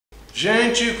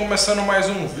Gente, começando mais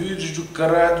um vídeo do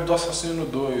Credo do Assassino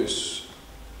 2.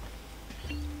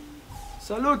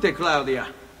 Salute,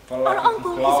 Claudia. Falar Our aqui uncle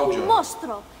com is Cláudia. un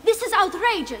mostro. This is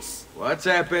outrageous. What's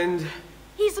happened?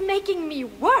 He's making me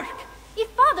work. If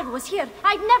Father was here,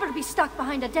 I'd never be stuck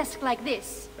behind a desk like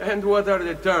this. And what are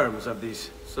the terms of this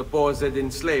supposed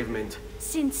enslavement?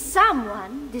 Since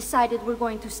someone decided we're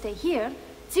going to stay here,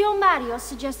 Zio Mario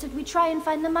suggested we try and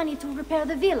find the money to repair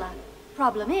the villa.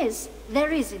 Problem is,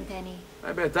 there isn't any.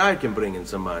 I bet I can bring in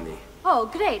some money. Oh,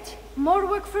 great. More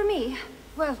work for me.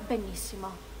 Well,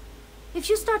 benissimo. If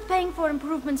you start paying for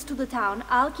improvements to the town,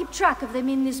 I'll keep track of them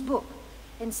in this book.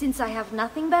 And since I have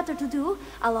nothing better to do,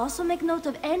 I'll also make note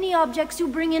of any objects you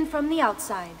bring in from the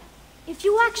outside. If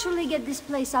you actually get this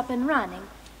place up and running,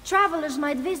 travelers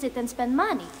might visit and spend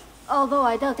money. Although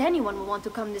I doubt anyone will want to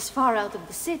come this far out of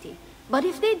the city. But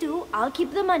if they do, I'll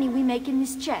keep the money we make in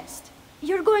this chest.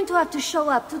 You're going to have to show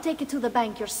up to take it to the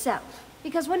bank yourself.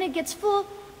 Because when it gets full,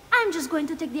 I'm just going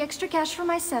to take the extra cash for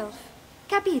myself.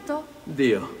 Capito?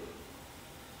 Deal.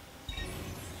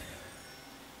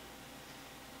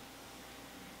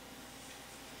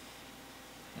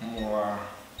 Vamos lá.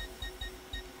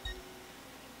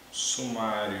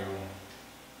 Sumário.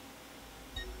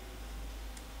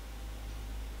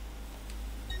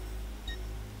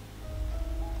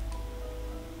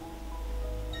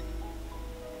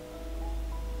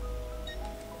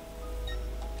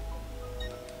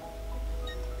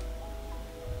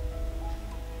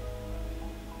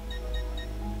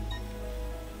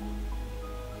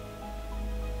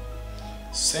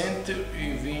 R$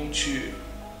 120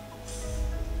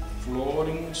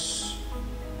 florins.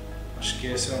 Acho que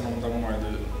esse é o nome da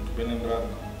moeda, não tô bem lembrado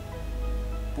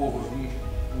não. Por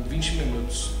 20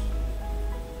 minutos.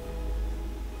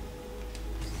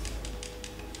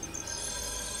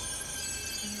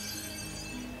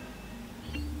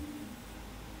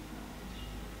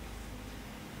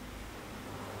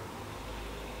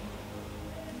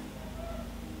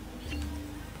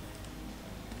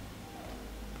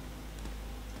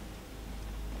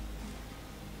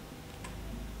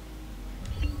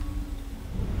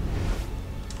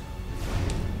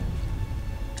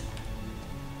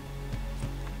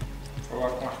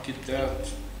 Falar com o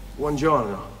arquiteto.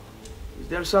 Buongiorno. Is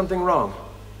there something wrong?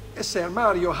 Yes, sir,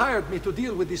 Mario hired me to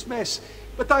deal with this mess,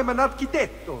 but I'm an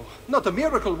architetto, not a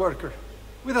miracle worker.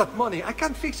 Without money, I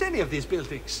can't fix any of these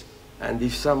buildings. And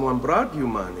if someone brought you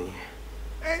money?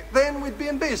 Then we'd be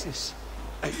in business.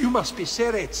 You must be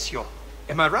Ser Ezio.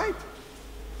 Am I right?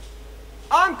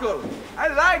 Uncle, I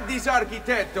like this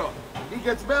architetto. He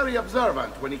gets very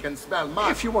observant when he can smell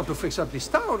money. If you want to fix up this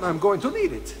town, I'm going to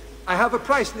need it. I have a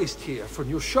price list here for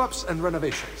new shops and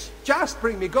renovations. Just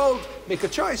bring me gold, make a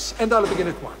choice, and I'll begin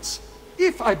at once.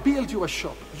 If I build you a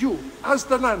shop, you, as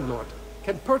the landlord,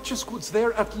 can purchase goods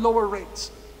there at lower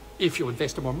rates. If you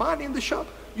invest more money in the shop,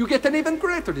 you get an even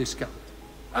greater discount.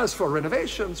 As for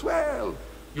renovations, well,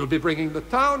 you'll be bringing the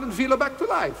town and villa back to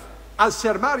life. As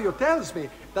Ser Mario tells me,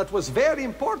 that was very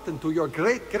important to your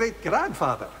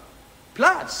great-great-grandfather.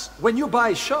 Plus, when you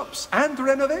buy shops and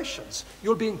renovations,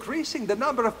 you'll be increasing the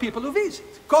number of people who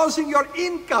visit, causing your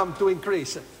income to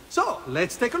increase. So,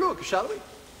 let's take a look, shall we?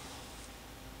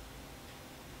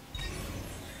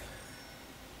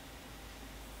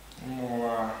 Vamos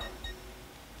lá.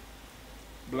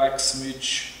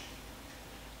 Blacksmith.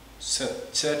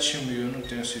 7.000, não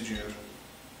tenho esse dinheiro.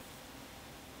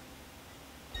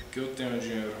 Aqui eu tenho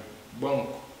dinheiro.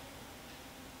 Banco.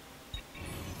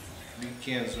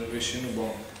 1.500, vou investir no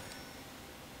banco.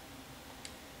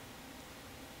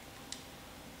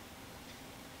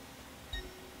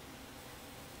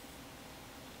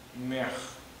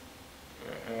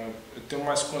 Eu tenho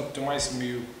mais quanto? Tenho mais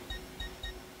 1.000.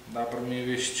 Dá pra me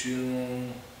investir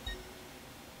num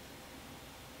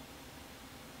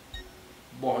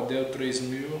bordel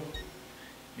 3.000,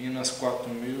 Minas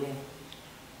 4.000,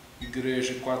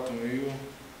 igreja 4.000.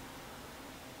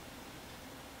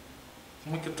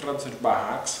 Como é que eu traduzo de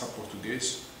barracas a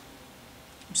português?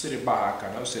 Não seria barraca,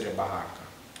 não? Seria barraca.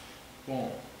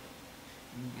 Bom,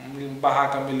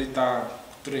 barraca militar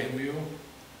 3.000,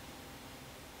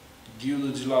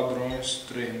 guilda de ladrões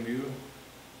 3.000,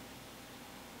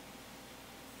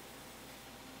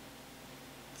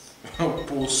 o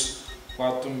pulso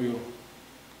 4.000.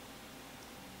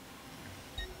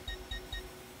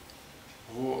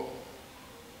 Vou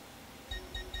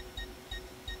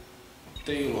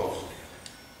Taylor.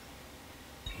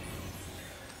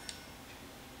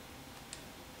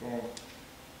 Pronto.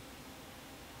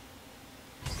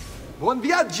 Buon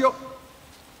viaggio!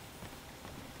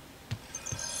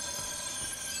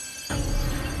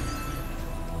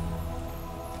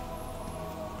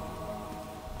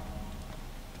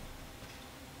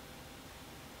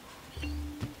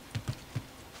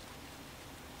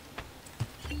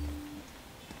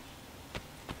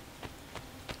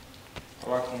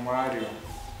 falar com o Mario.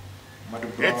 Mario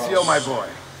Bros. Ezio, my boy.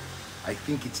 I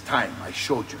think it's time I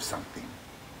showed you something.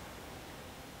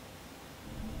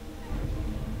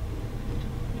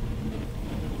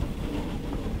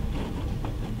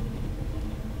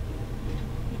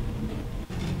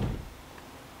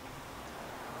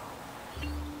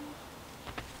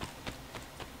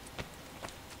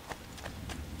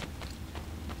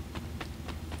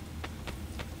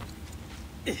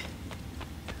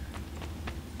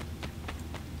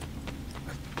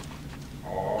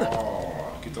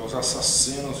 Aqui estão os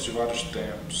assassinos de vários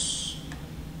tempos.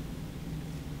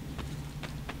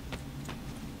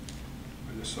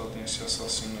 Olha só, tem esse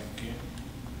assassino aqui.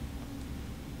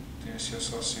 Tem esse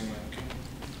assassino aqui.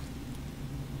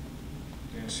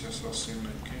 Tem esse assassino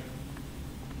aqui.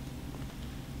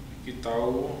 Aqui está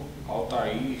o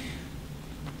Altair.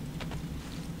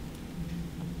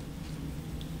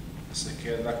 Esse aqui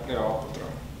é da Cleópatra.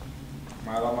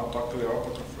 Mas ela matou a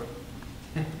Cleópatra, foi?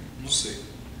 Não sei.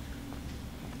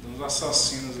 Tem uns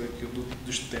assassinos aqui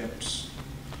dos tempos.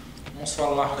 Vamos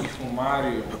falar aqui com o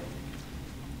Mario.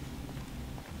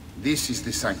 This is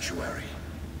the sanctuary.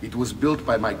 It was built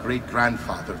by my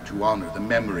great-grandfather to honor the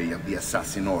memory of the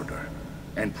Assassin Order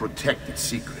and protect its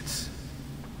secrets.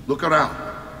 Look around.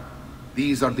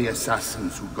 These are the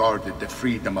assassins who guarded the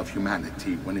freedom of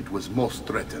humanity when it was most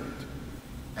threatened.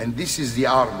 And this is the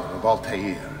armor of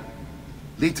Altair.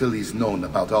 Little is known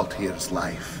about Altair's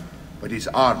life, but his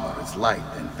armor is light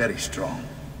and very strong.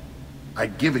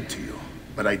 I'd give it to you,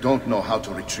 but I don't know how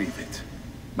to retrieve it.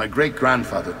 My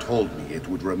great-grandfather told me it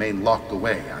would remain locked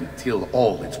away until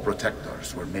all its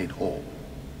protectors were made whole.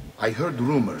 I heard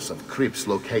rumors of crypts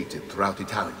located throughout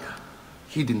Italia,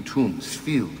 hidden tombs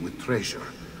filled with treasure,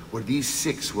 where these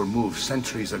six were moved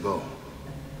centuries ago.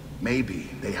 Maybe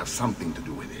they have something to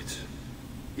do with it.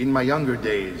 In my younger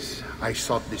days, I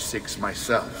sought the six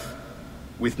myself,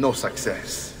 with no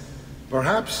success.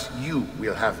 Perhaps you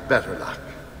will have better luck.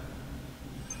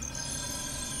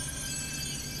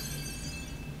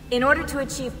 In order to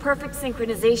achieve perfect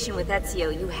synchronization with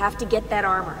Ezio, you have to get that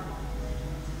armor.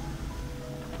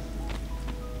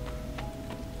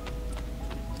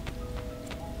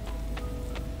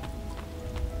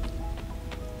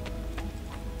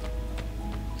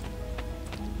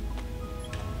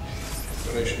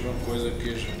 Peraí, deixa eu ver uma coisa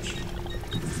aqui, gente.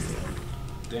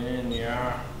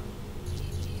 DNA.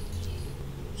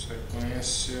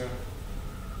 Sequência.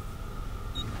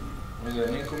 Mas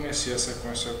eu nem comecei a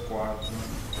sequência 4, né?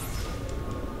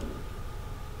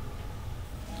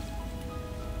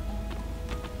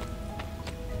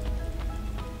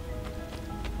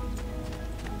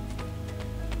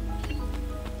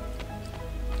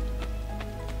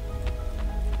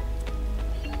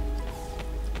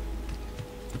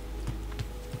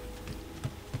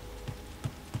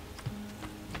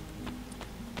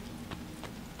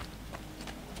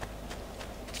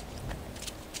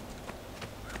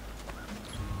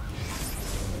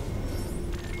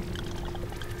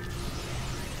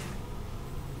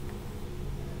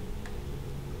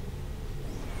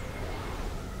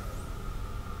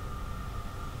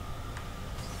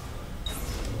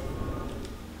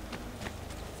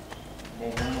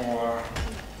 Bom, vamos lá.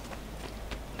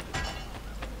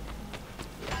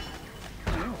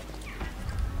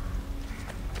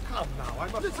 Come now,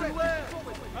 I'm afraid. Listen well.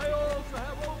 I also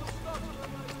have all the stuff.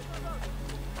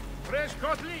 Fresh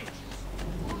cut leech.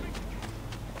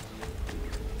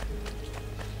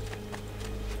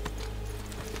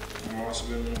 Vamos lá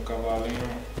subir no cavalinho.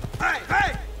 Hey,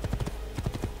 hey!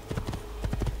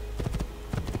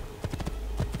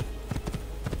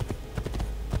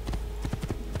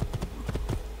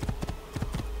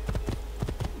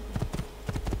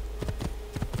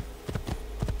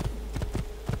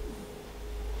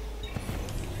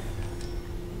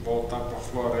 Voltar para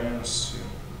Florença.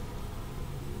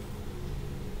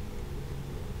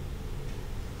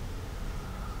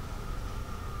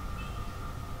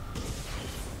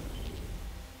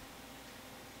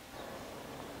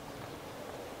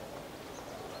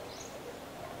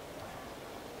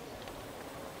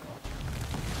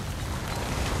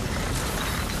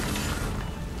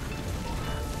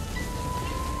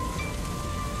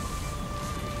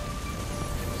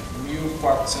 Mil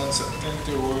quatrocentos e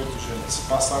 1478, gente. Se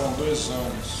passaram 2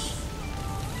 anos.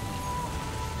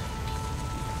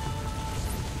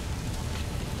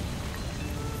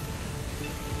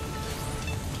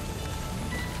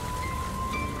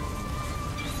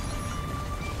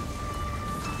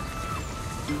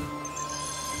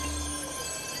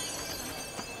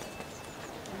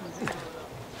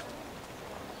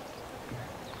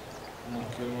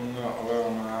 Aqui no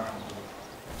Leonardo.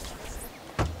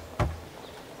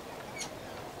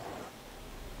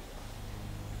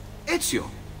 Ezio,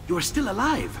 you are still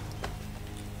alive.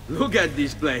 Look at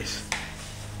this place.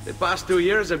 The past 2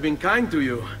 years have been kind to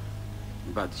you.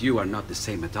 But you are not the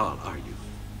same at all, are you?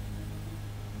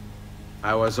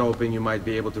 I was hoping you might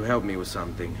be able to help me with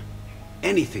something.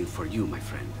 Anything for you, my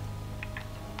friend.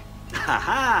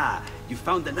 Haha! You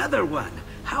found another one!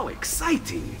 How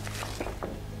exciting!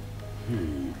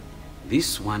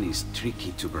 This one is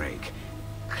tricky to break.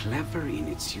 Clever in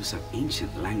its use of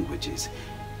ancient languages.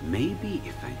 Maybe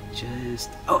if I just...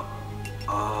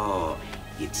 Oh!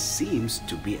 It seems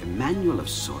to be a manual of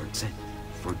sorts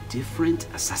for different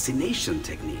assassination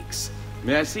techniques.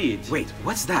 May I see it? Wait,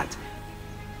 what's that?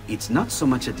 It's not so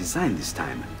much a design this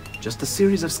time, just a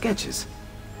series of sketches.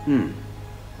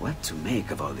 What to make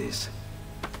of all this?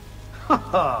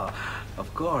 Haha,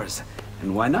 of course.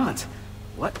 And why not?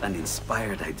 What an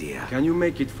inspired idea. Can you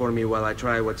make it for me while I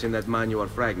try what's in that manual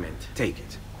fragment? Take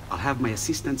it. I'll have my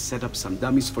assistant set up some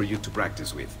dummies for you to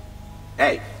practice with.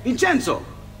 Hey, Vincenzo!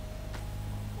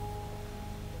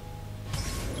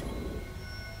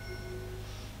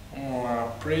 Vamos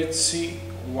lá, pretty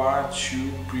what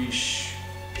you preach.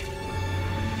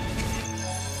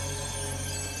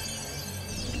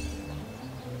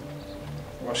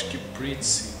 Eu acho que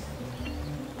pretty.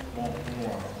 Bom, vamos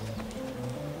lá.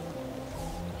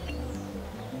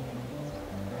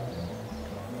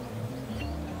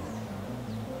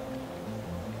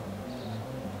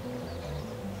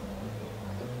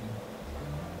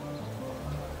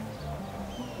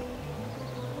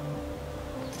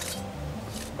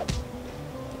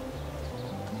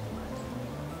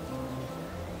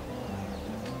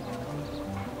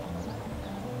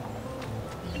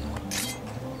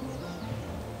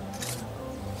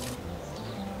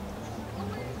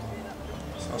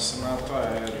 Assassinato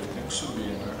aéreo, tem que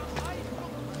subir, né?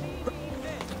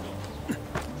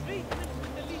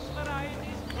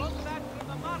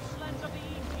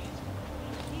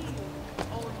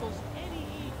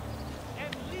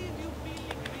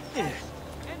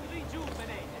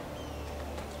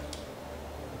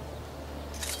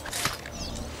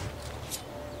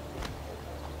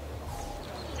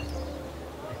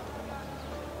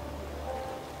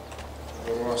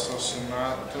 Agora o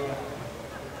assassinato.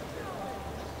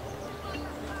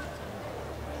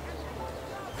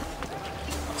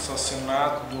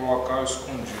 Assassinato do local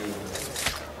escondido.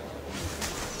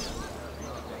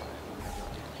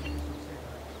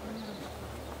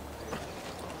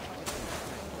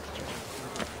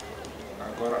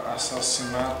 Agora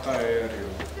assassinato aéreo.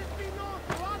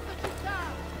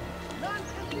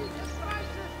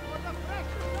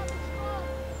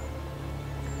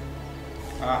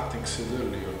 Ah, tem que ser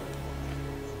dali, ó.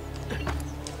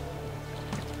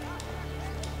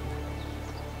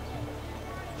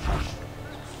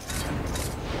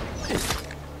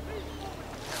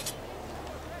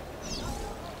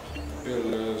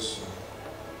 Beleza.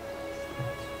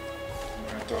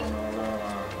 Retornar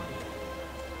lá.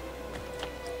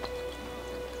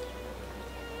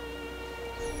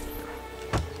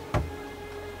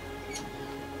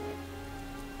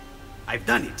 I've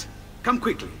done it. Come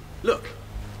quickly. Look.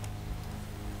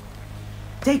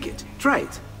 Take it. Try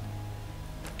it.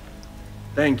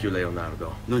 Thank you,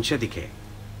 Leonardo. Non c'è di che.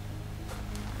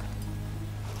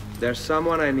 There's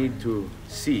someone I need to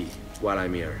see while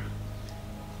I'm here.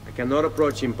 I cannot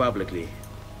approach him publicly.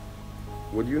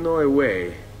 Would you know a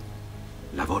way?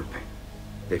 La Volpe.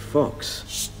 The fox.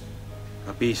 Shh.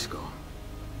 Capisco.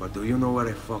 But do you know where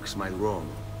a fox might roam?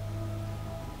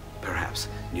 Perhaps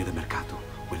near the mercato,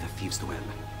 where the thieves dwell.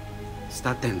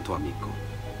 Sta attento, amico.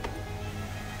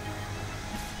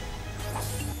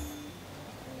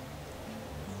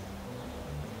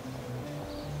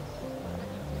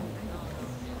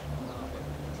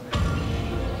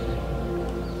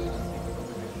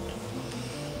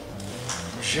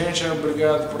 Gente,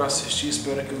 obrigado por assistir,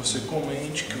 espero que você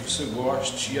comente, que você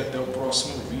goste e até o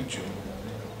próximo vídeo.